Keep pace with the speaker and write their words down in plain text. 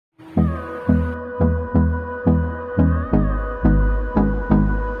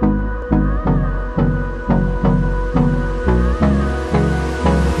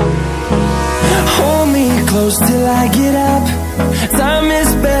close till I get up. Time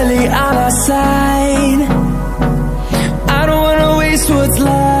is barely on our side. I don't wanna waste what's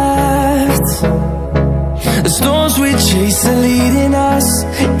left. The storms we chase are leading us,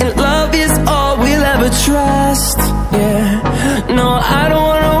 and love is all we'll ever trust. Yeah, no, I don't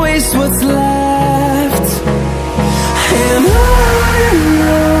wanna waste what's left. And on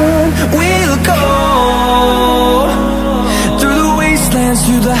we'll go, through the wastelands,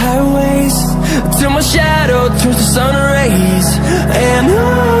 through the highways, till my shadow turns to sun rays. And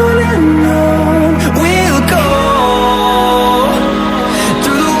on we'll go,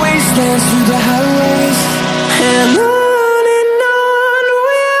 through the wastelands, through the highways, and on we'll go.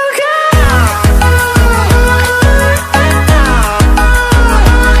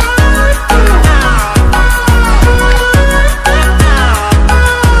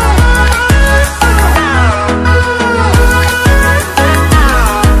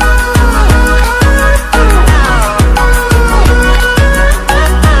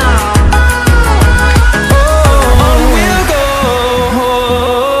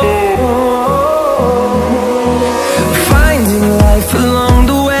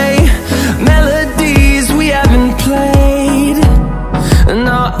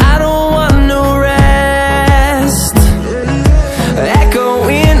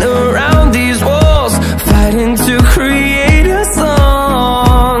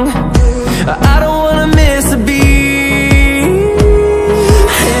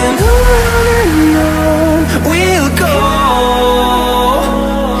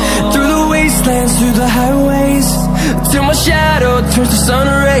 Through the highways, till my shadow turns to sun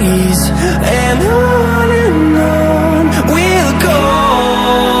rays. And on we'll go,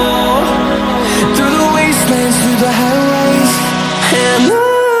 through the wastelands, through the highways, and on we'll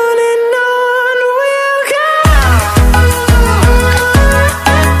go.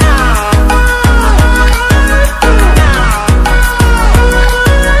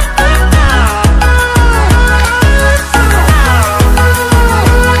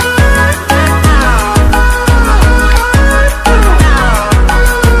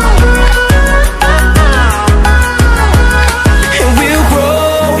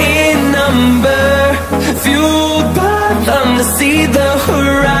 See the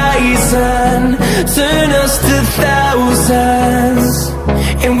horizon, turn us to thousands,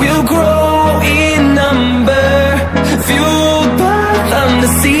 and we'll grow in number, fueled by them. To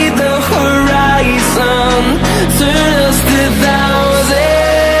see the horizon, turn us to thousands,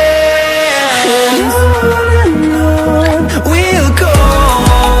 and on we'll go,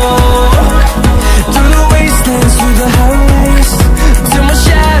 through the wastelands, through the highways, till my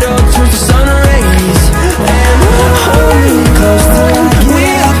shadow turns to sun rays. And hold me close till I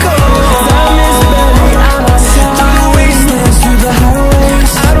we'll go. Time is barely on our side. Through the wastelands, through the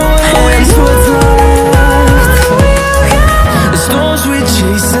highways, I don't wanna waste what's left. The storms we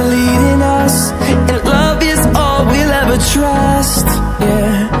chase are leading us, and love is all we'll ever trust.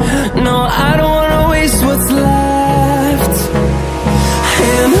 Yeah, no, I don't wanna waste what's left.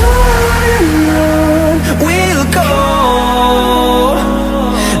 And on we'll go,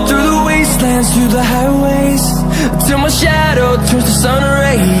 through the wastelands, through the highways, till my shadow